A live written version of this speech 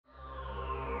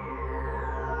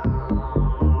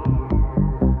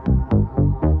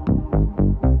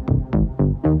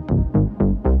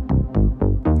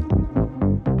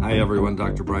Hi everyone,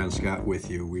 Dr. Brian Scott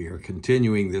with you. We are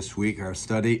continuing this week our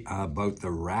study about the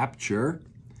rapture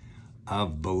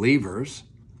of believers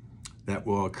that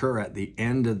will occur at the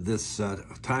end of this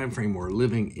time frame we're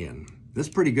living in. This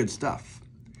is pretty good stuff.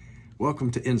 Welcome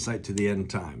to Insight to the End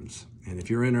Times. And if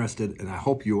you're interested, and I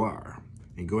hope you are,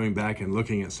 in going back and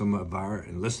looking at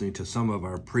and listening to some of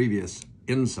our previous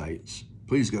insights,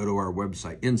 please go to our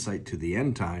website,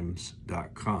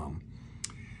 insighttotheendtimes.com.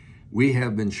 We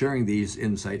have been sharing these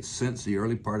insights since the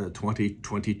early part of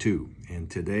 2022,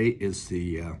 and today is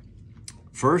the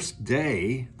first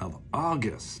day of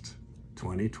August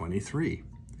 2023.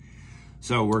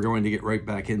 So we're going to get right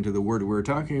back into the word. We're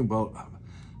talking about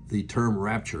the term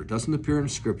rapture. It doesn't appear in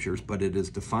scriptures, but it is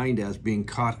defined as being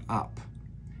caught up.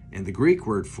 And the Greek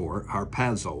word for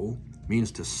harpazo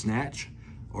means to snatch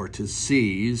or to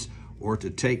seize or to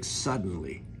take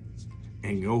suddenly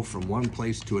and go from one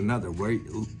place to another. We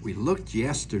looked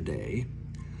yesterday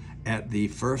at the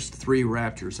first three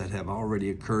raptures that have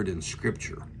already occurred in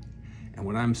Scripture. And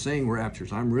when I'm saying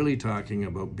raptures, I'm really talking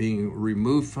about being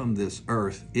removed from this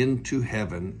earth into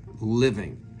heaven,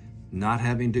 living, not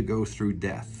having to go through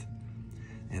death.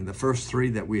 And the first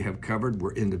three that we have covered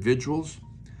were individuals.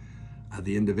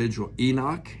 The individual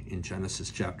Enoch in Genesis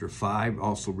chapter 5,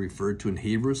 also referred to in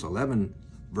Hebrews 11,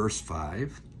 verse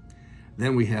 5.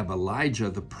 Then we have Elijah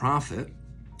the prophet,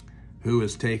 who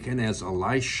is taken as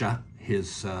Elisha,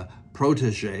 his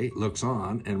protege, looks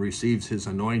on and receives his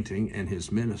anointing and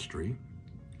his ministry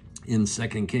in 2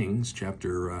 Kings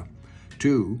chapter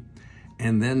 2.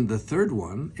 And then the third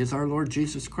one is our Lord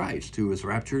Jesus Christ, who is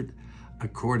raptured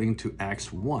according to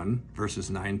Acts 1, verses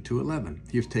 9 to 11.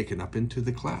 He is taken up into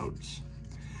the clouds.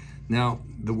 Now,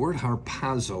 the word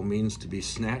harpazo means to be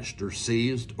snatched or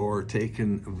seized or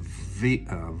taken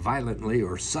violently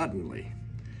or suddenly.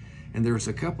 And there's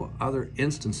a couple other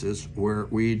instances where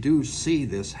we do see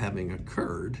this having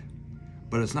occurred,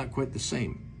 but it's not quite the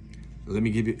same. Let me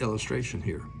give you an illustration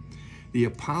here. The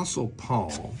Apostle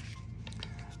Paul,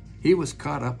 he was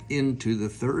caught up into the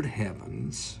third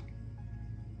heavens,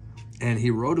 and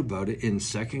he wrote about it in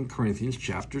 2 Corinthians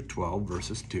chapter 12,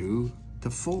 verses 2 to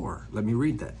 4. Let me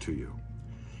read that to you.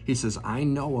 He says, I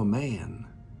know a man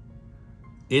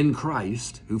in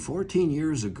Christ who 14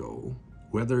 years ago,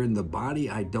 whether in the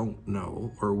body I don't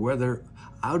know, or whether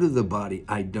out of the body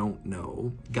I don't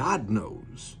know, God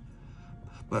knows.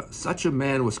 But such a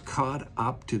man was caught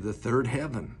up to the third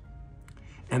heaven.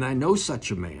 And I know such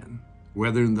a man,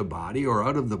 whether in the body or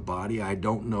out of the body I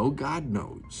don't know, God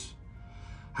knows.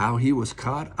 How he was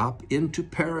caught up into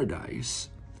paradise,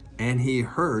 and he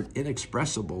heard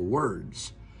inexpressible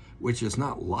words, which is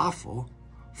not lawful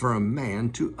for a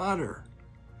man to utter.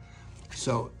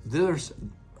 So there's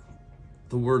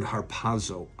the word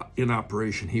harpazo in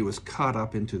operation. He was caught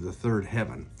up into the third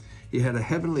heaven. He had a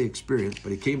heavenly experience,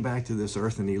 but he came back to this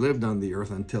earth and he lived on the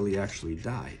earth until he actually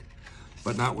died.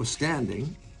 But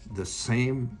notwithstanding, the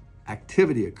same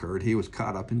activity occurred. He was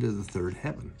caught up into the third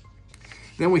heaven.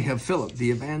 Then we have Philip, the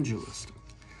evangelist.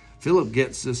 Philip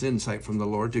gets this insight from the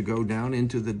Lord to go down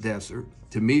into the desert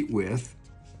to meet with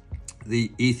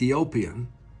the Ethiopian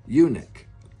eunuch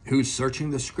who's searching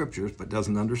the scriptures but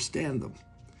doesn't understand them.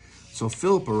 So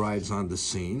Philip arrives on the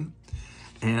scene,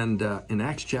 and in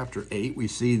Acts chapter 8, we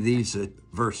see these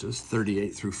verses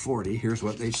 38 through 40. Here's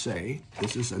what they say.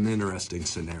 This is an interesting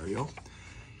scenario.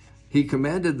 He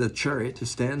commanded the chariot to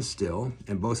stand still,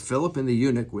 and both Philip and the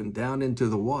eunuch went down into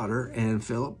the water, and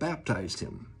Philip baptized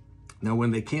him. Now,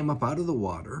 when they came up out of the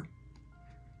water,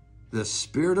 the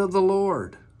Spirit of the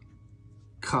Lord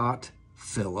caught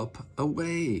Philip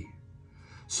away,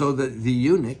 so that the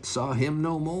eunuch saw him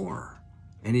no more,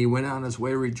 and he went on his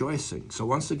way rejoicing. So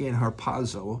once again,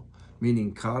 harpazo,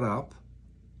 meaning caught up,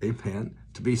 amen,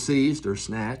 to be seized or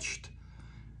snatched,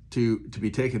 to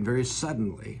be taken very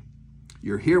suddenly.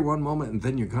 You're here one moment and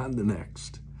then you're gone the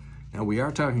next. Now, we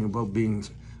are talking about being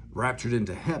raptured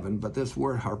into heaven, but this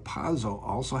word harpazo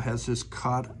also has this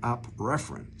caught up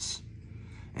reference.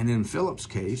 And in Philip's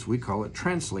case, we call it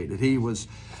translated. He was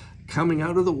coming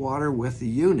out of the water with the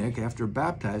eunuch after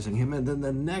baptizing him, and then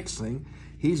the next thing,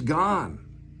 he's gone.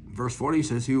 Verse 40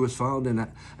 says he was found in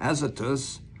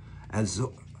Azotus,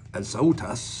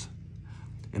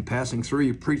 and passing through,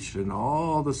 he preached in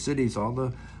all the cities,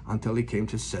 until he came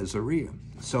to Caesarea.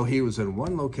 So he was in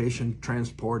one location,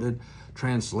 transported,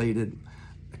 translated,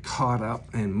 caught up,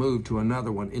 and moved to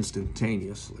another one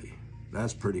instantaneously.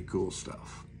 That's pretty cool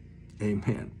stuff.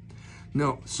 Amen.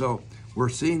 No, so we're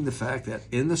seeing the fact that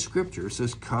in the scriptures,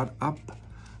 this caught up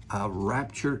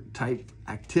rapture type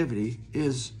activity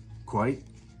is quite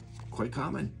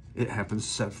common. It happens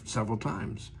several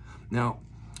times. Now,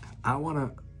 I want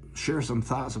to share some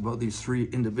thoughts about these three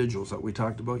individuals that we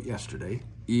talked about yesterday,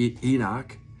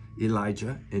 Enoch,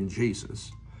 Elijah, and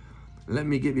Jesus. Let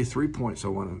me give you 3 points I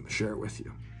want to share with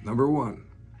you. Number one,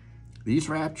 these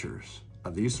raptures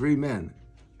of these three men,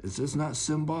 this is not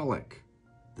symbolic.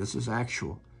 This is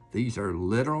actual. These are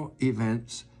literal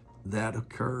events that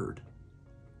occurred.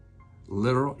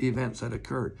 Literal events that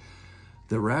occurred.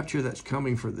 The rapture that's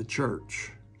coming for the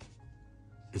church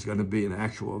is going to be an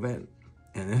actual event.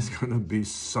 And it's going to be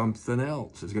something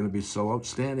else. It's going to be so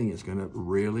outstanding. It's going to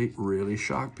really, really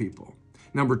shock people.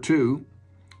 Number two,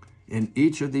 in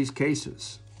each of these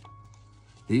cases,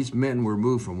 these men were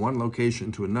moved from one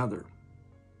location to another.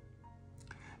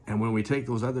 And when we take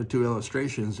those other two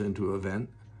illustrations into event,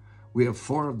 we have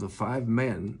 4 of the 5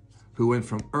 men who went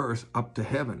from earth up to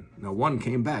heaven. Now, one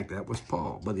came back, that was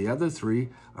Paul, but the other 3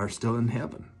 are still in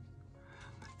heaven.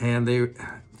 And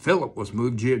Philip was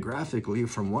moved geographically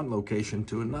from one location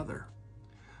to another.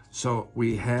 So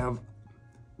we have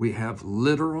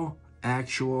literal,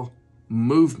 actual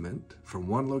movement from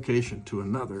one location to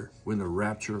another when the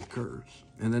rapture occurs.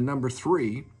 And then number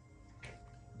 3,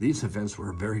 these events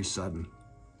were very sudden,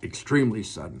 extremely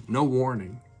sudden, no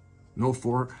warning, no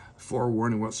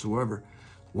forewarning whatsoever.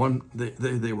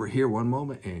 They were here one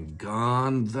moment and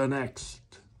gone the next.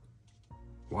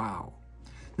 Wow.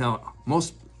 Now,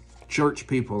 most church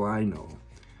people I know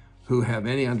who have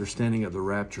any understanding of the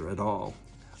rapture at all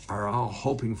are all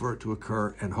hoping for it to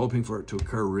occur and hoping for it to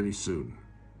occur really soon.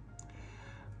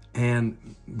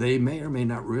 And they may or may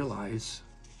not realize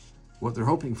what they're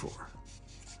hoping for,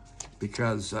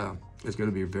 because it's going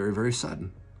to be very, very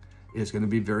sudden. It's going to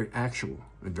be very actual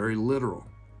and very literal.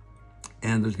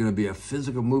 And there's going to be a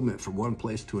physical movement from one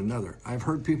place to another. I've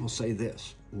heard people say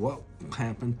this: what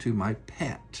happened to my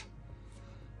pet?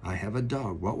 I have a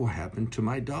dog. What will happen to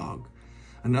my dog?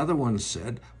 Another one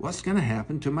said, what's going to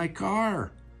happen to my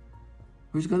car?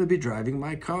 Who's going to be driving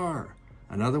my car?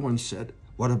 Another one said,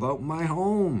 what about my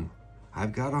home?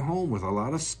 I've got a home with a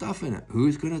lot of stuff in it.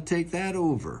 Who's going to take that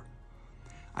over?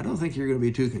 I don't think you're going to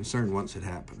be too concerned once it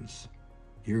happens.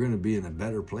 You're going to be in a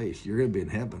better place. You're going to be in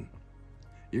heaven.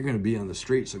 You're going to be on the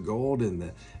streets of gold and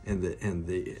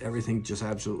the everything just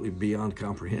absolutely beyond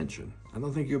comprehension. I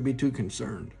don't think you'll be too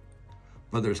concerned.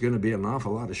 But there's going to be an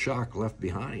awful lot of shock left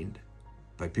behind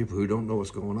by people who don't know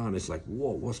what's going on. It's like,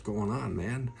 whoa, what's going on,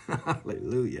 man?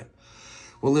 Hallelujah.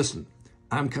 Well, listen,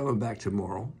 I'm coming back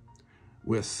tomorrow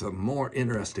with some more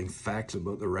interesting facts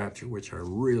about the rapture, which are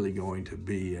really going to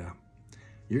be,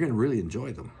 you're going to really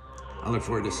enjoy them. I look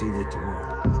forward to seeing you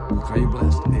tomorrow. Are you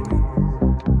blessed? Amen.